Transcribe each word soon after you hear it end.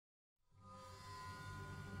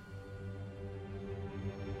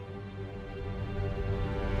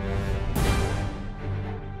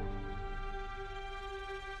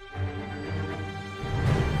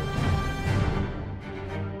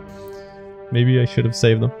Maybe I should have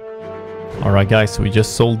saved them. Alright guys, we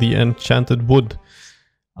just sold the enchanted wood.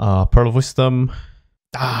 Pearl of Wisdom.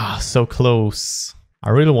 Ah, so close. I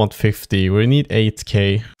really want 50. We need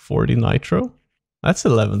 8k. 40 nitro. That's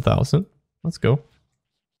 11,000. Let's go.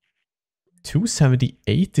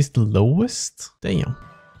 278 is the lowest? Damn.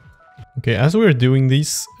 Okay, as we're doing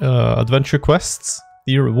these adventure quests,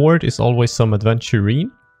 the reward is always some adventurine.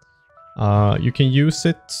 You can use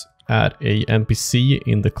it at a NPC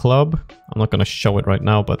in the club. I'm not gonna show it right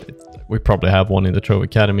now, but we probably have one in the Trove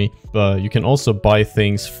Academy. But you can also buy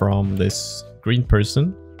things from this green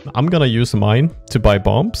person. I'm gonna use mine to buy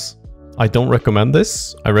bombs. I don't recommend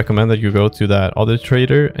this. I recommend that you go to that other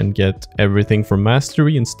trader and get everything for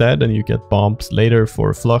mastery instead, and you get bombs later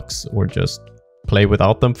for flux or just play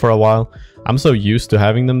without them for a while. I'm so used to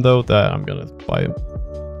having them though that I'm gonna buy them.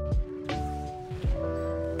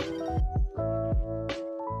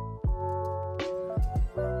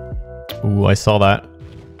 Ooh, I saw that.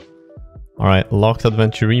 Alright, locked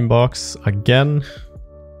adventurine box again.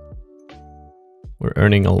 We're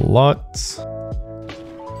earning a lot.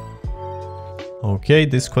 Okay,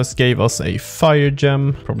 this quest gave us a fire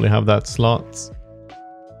gem. Probably have that slot.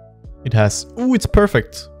 It has... Ooh, it's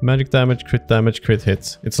perfect. Magic damage, crit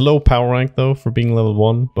hits. It's low power rank though for being level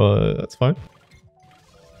 1, but that's fine.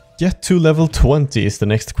 Get to level 20 is the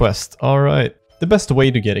next quest. Alright. The best way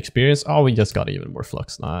to get experience... Oh, we just got even more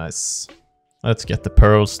flux. Nice. Let's get the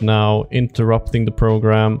pearls now. Interrupting the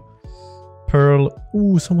program. Pearl.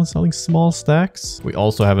 Ooh, someone's selling small stacks. We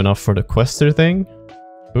also have enough for the quester thing.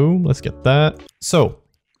 Boom, let's get that. So,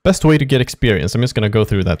 best way to get experience. I'm just gonna go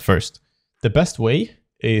through that first. The best way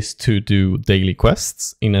is to do daily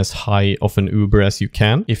quests in as high of an Uber as you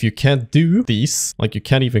can. If you can't do these, like you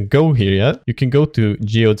can't even go here yet, you can go to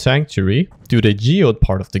Geode Sanctuary, do the Geode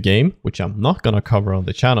part of the game, which I'm not gonna cover on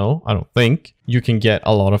the channel, I don't think. You can get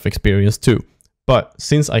a lot of experience too. But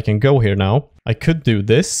since I can go here now, I could do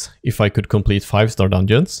this if I could complete 5-star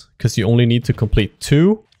dungeons, because you only need to complete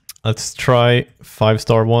 2. Let's try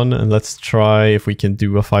 5-star one, and let's try if we can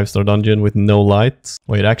do a 5-star dungeon with no light.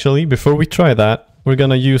 Wait, actually, before we try that, we're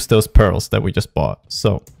gonna use those pearls that we just bought.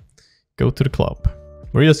 So, go to the club.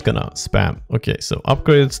 We're just gonna spam. Okay, so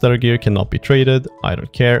upgraded starter gear cannot be traded. I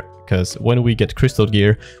don't care, because when we get crystal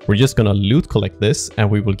gear, we're just gonna loot collect this,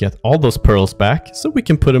 and we will get all those pearls back, so we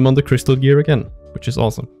can put them on the crystal gear again, which is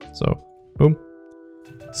awesome. So, boom.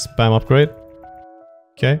 Spam upgrade.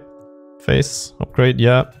 Okay. Face, upgrade,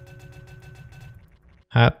 yeah.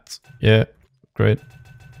 Hat, yeah, great.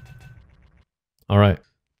 Alright.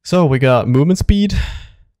 So we got movement speed,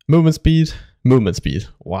 movement speed, movement speed.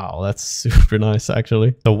 Wow, that's super nice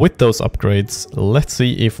actually. So with those upgrades, let's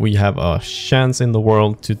see if we have a chance in the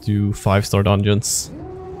world to do 5-star dungeons.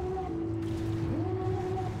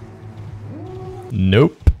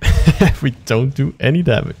 Nope. We don't do any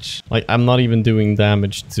damage. Like, I'm not even doing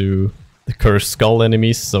damage to the cursed skull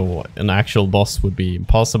enemies, so an actual boss would be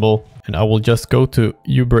impossible. And I will just go to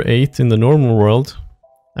Uber 8 in the normal world.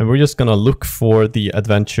 And we're just gonna look for the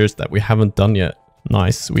adventures that we haven't done yet.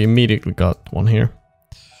 Nice, we immediately got one here.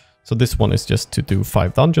 So this one is just to do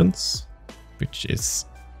 5 dungeons, which is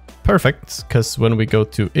perfect, because when we go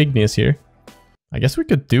to Igneous here, I guess we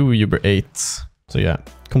could do Uber 8. So yeah,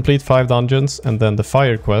 complete 5 dungeons, and then the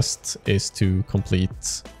fire quest is to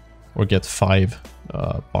complete or get 5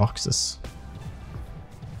 boxes.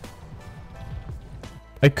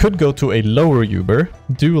 I could go to a lower Uber,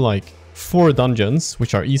 do like 4 dungeons,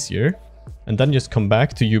 which are easier, and then just come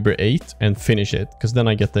back to Uber 8 and finish it, because then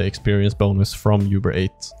I get the experience bonus from Uber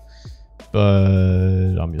 8.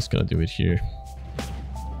 But I'm just gonna do it here.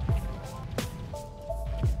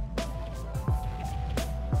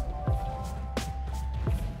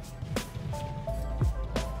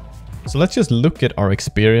 So let's just look at our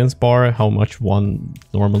experience bar, how much one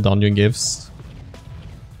normal dungeon gives.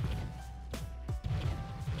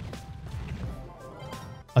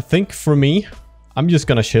 I think for me, I'm just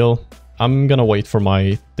gonna chill. I'm gonna wait for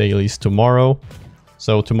my dailies tomorrow.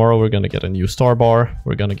 So tomorrow we're gonna get a new star bar.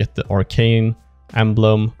 We're gonna get the arcane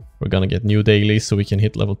emblem. We're gonna get new dailies so we can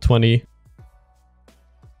hit level 20.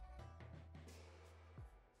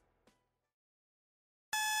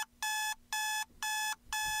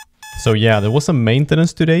 So yeah, there was some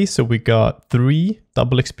maintenance today, so we got 3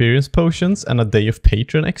 double experience potions and a day of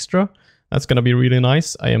patron extra. That's gonna be really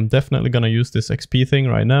nice. I am definitely gonna use this XP thing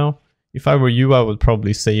right now. If I were you, I would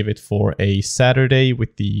probably save it for a Saturday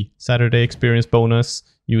with the Saturday experience bonus.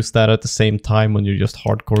 Use that at the same time when you're just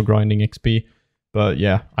hardcore grinding XP. But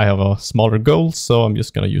yeah, I have a smaller goal, so I'm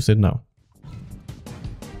just gonna use it now.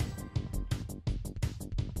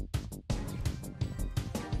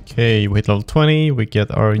 Okay, we hit level 20, we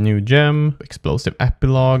get our new gem, explosive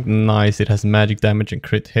epilogue, nice, it has magic damage and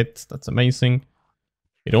crit hits, that's amazing.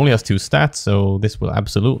 It only has 2 stats, so this will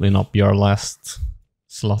absolutely not be our last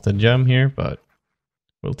slotted gem here, but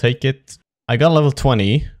we'll take it. I got level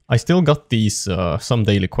 20, I still got these some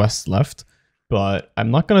daily quests left, but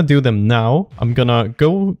I'm not gonna do them now. I'm gonna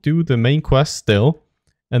go do the main quest still,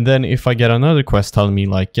 and then if I get another quest telling me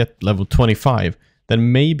like get level 25,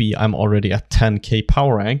 then maybe I'm already at 10k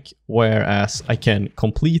power rank, whereas I can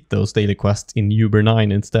complete those daily quests in Uber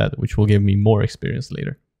 9 instead, which will give me more experience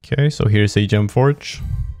later. Okay, so here's a gem forge.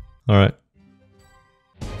 Alright.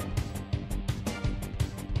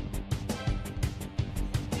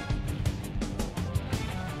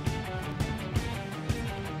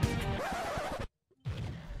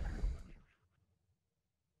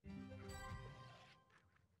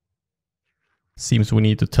 Seems we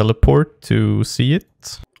need to teleport to see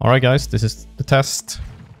it. Alright guys, this is the test.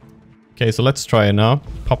 Okay, so let's try it now.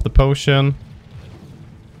 Pop the potion.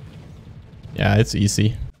 Yeah, it's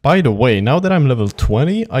easy. By the way, now that I'm level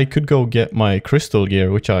 20, I could go get my crystal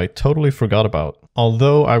gear, which I totally forgot about.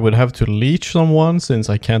 Although I would have to leech someone since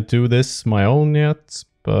I can't do this my own yet.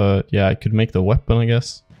 But yeah, I could make the weapon, I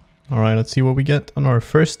guess. Alright, let's see what we get on our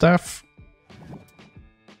first staff.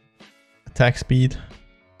 Attack speed.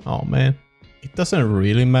 Oh man. It doesn't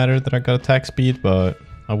really matter that I got attack speed, but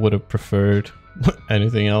I would have preferred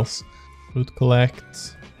anything else. Loot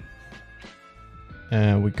collect.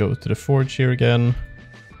 And we go to the forge here again.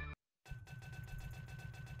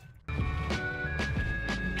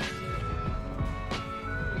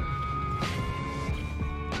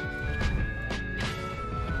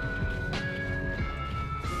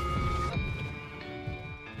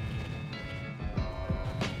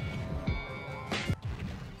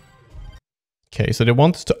 Okay, so they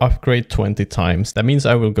want us to upgrade 20 times. That means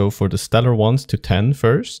I will go for the stellar ones to 10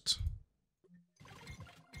 first.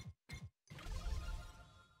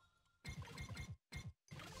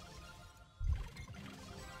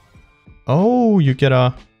 Oh, you get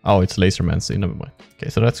a... Oh, it's lasermancy, never mind. Okay,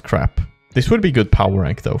 so that's crap. This would be good power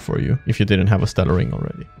rank though for you, if you didn't have a stellar ring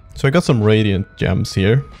already. So I got some radiant gems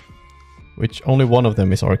here, which only one of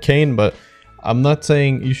them is arcane, but I'm not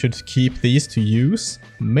saying you should keep these to use,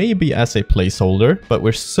 maybe as a placeholder, but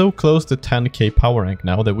we're so close to 10k power rank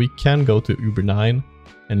now that we can go to Uber 9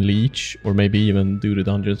 and leech, or maybe even do the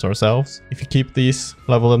dungeons ourselves. If you keep these,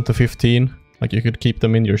 level them to 15, like you could keep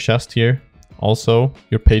them in your chest here. Also,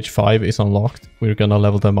 your page 5 is unlocked. We're gonna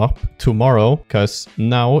level them up tomorrow, because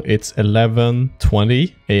now it's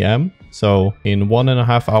 11:20 AM. So in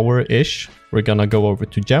 1.5 hours-ish, we're gonna go over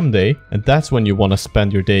to gem day, and that's when you want to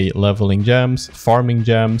spend your day leveling gems, farming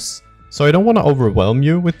gems. So I don't want to overwhelm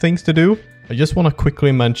you with things to do. I just want to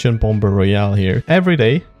quickly mention Bomber Royale here. Every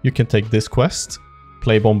day you can take this quest,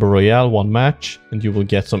 play Bomber Royale 1 match, and you will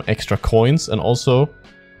get some extra coins, and also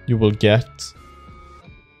you will get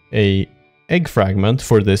a egg fragment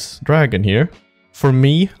for this dragon here. For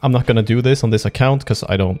me, I'm not gonna do this on this account because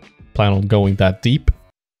I don't plan on going that deep.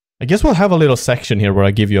 I guess we'll have a little section here where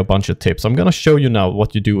I give you a bunch of tips. I'm gonna show you now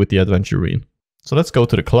what you do with the adventurine. So let's go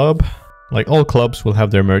to the club. Like all clubs will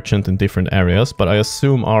have their merchant in different areas, but I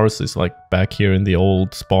assume ours is like back here in the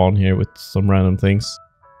old spawn here with some random things.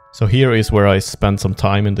 So here is where I spend some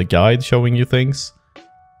time in the guide showing you things.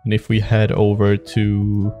 And if we head over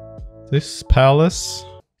to this palace,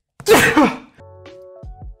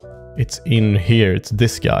 it's in here, it's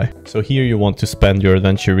this guy. So here you want to spend your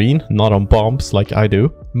adventurine, not on bombs like I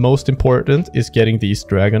do. Most important is getting these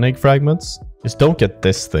dragon egg fragments. Just don't get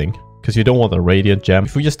this thing, because you don't want a radiant gem.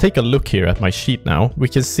 If we just take a look here at my sheet now, we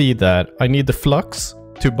can see that I need the flux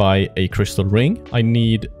to buy a crystal ring. I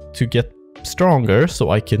need to get stronger so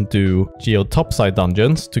I can do geo topside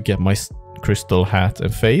dungeons to get my crystal hat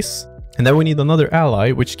and face. And then we need another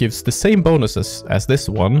ally, which gives the same bonuses as this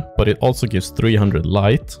one, but it also gives 300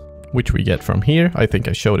 light, which we get from here. I think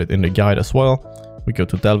I showed it in the guide as well. We go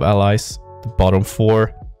to Delve Allies, the bottom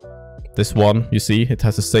 4. This one, you see, it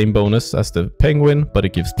has the same bonus as the penguin, but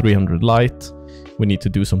it gives 300 light. We need to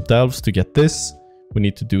do some delves to get this. We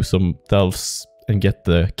need to do some delves and get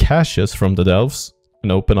the caches from the delves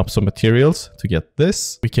and open up some materials to get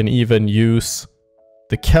this. We can even use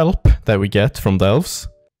the kelp that we get from delves.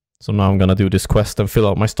 So now I'm gonna do this quest and fill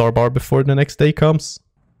out my star bar before the next day comes.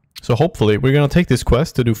 So hopefully we're gonna take this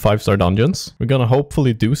quest to do 5-star dungeons. We're gonna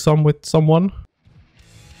hopefully do some with someone.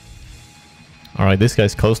 Alright, this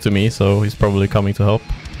guy's close to me, so he's probably coming to help.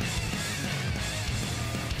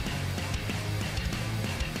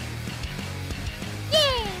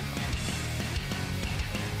 Yeah.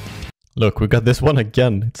 Look, we got this one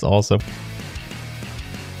again. It's awesome.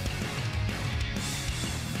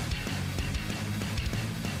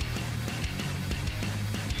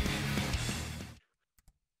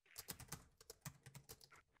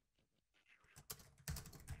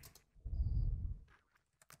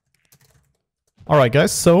 Alright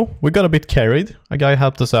guys, so we got a bit carried. A guy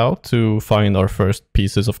helped us out to find our first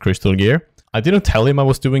pieces of crystal gear. I didn't tell him I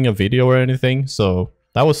was doing a video or anything, so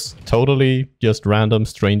that was totally just random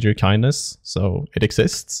stranger kindness. So it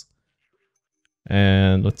exists.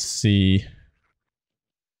 And let's see.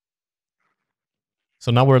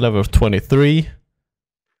 So now we're level 23.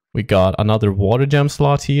 We got another water gem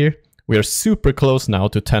slot here. We are super close now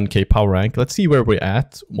to 10k power rank. Let's see where we're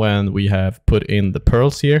at when we have put in the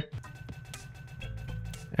pearls here.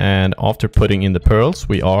 And after putting in the pearls,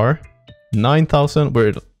 we are 9,000.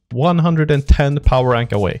 We're 110 power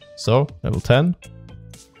rank away. So level 10.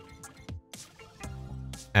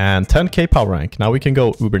 And 10k power rank. Now we can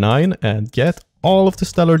go Uber 9 and get all of the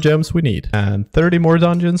stellar gems we need. And 30 more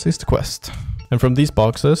dungeons is the quest. And from these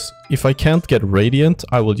boxes, if I can't get Radiant,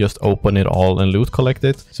 I will just open it all and loot collect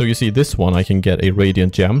it. So you see this one, I can get a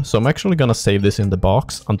Radiant gem. So I'm actually gonna save this in the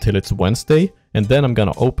box until it's Wednesday. And then I'm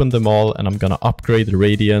gonna open them all and I'm gonna upgrade the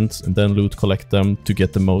Radiant and then loot collect them to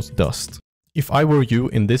get the most dust. If I were you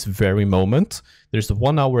in this very moment, there's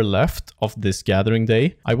 1 hour left of this gathering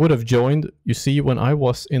day. I would have joined, you see when I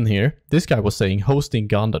was in here, this guy was saying hosting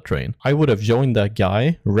Ganda train. I would have joined that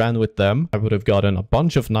guy, ran with them. I would have gotten a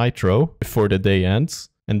bunch of nitro before the day ends.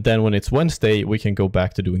 And then when it's Wednesday, we can go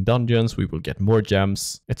back to doing dungeons. We will get more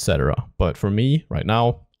gems, etc. But for me, right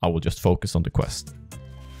now, I will just focus on the quest.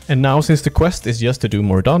 And now, since the quest is just to do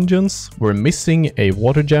more dungeons, we're missing a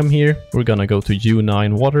water gem here. We're gonna go to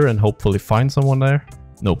U9 water and hopefully find someone there.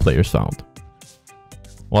 No players found.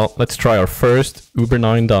 Well, let's try our first Uber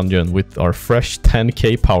 9 dungeon with our fresh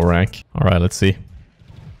 10k power rank. Alright, let's see.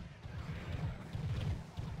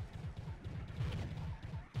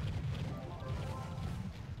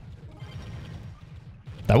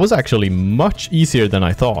 That was actually much easier than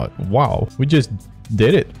I thought. Wow, we just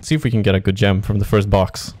did it. Let's see if we can get a good gem from the first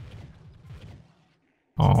box.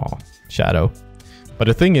 Oh, shadow. But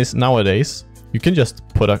the thing is, nowadays, you can just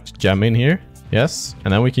put a gem in here. Yes,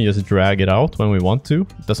 and then we can just drag it out when we want to.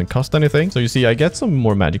 It doesn't cost anything. So you see, I get some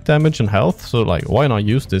more magic damage and health. So like, why not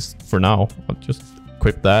use this for now? I'll just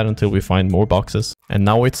equip that until we find more boxes. And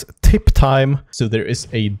now it's tip time. So there is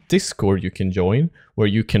a Discord you can join where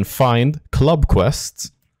you can find club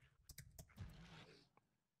quests.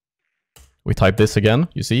 We type this again.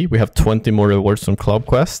 You see, we have 20 more rewards from club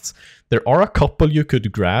quests. There are a couple you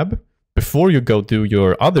could grab before you go do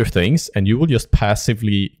your other things, and you will just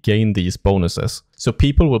passively gain these bonuses. So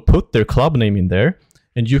people will put their club name in there,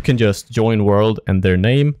 and you can just join world and their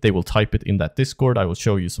name. They will type it in that Discord. I will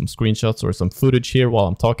show you some screenshots or some footage here while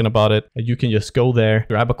I'm talking about it. And you can just go there,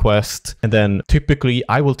 grab a quest, and then typically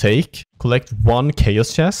I will collect 1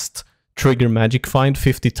 chaos chest, trigger magic find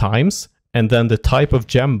 50 times, and then the type of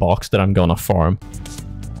gem box that I'm gonna farm.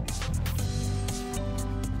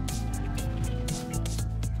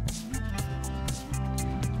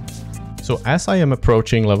 So as I am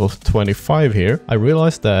approaching level 25 here, I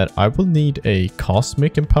realized that I will need a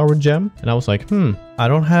cosmic empowered gem. And I was like, I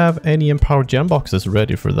don't have any empowered gem boxes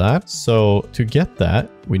ready for that. So to get that,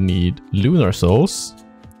 we need lunar souls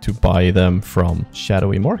to buy them from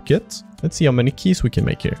Shadowy Market. Let's see how many keys we can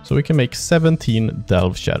make here. So we can make 17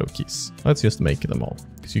 Delve Shadow keys. Let's just make them all,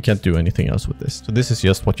 because you can't do anything else with this. So this is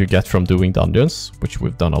just what you get from doing dungeons, which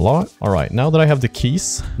we've done a lot. All right, now that I have the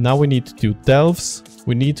keys, now we need to do delves.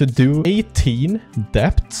 We need to do 18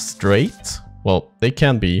 depths straight. Well, they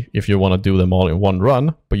can be if you want to do them all in one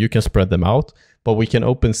run, but you can spread them out. But we can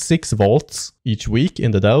open 6 vaults each week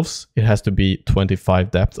in the delves. It has to be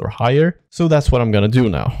 25 depth or higher. So that's what I'm going to do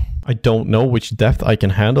now. I don't know which depth I can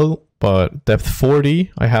handle, but depth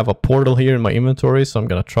 40, I have a portal here in my inventory, so I'm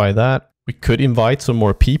going to try that. We could invite some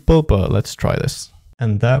more people, but let's try this.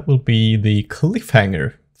 And that will be the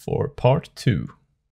cliffhanger for part 2.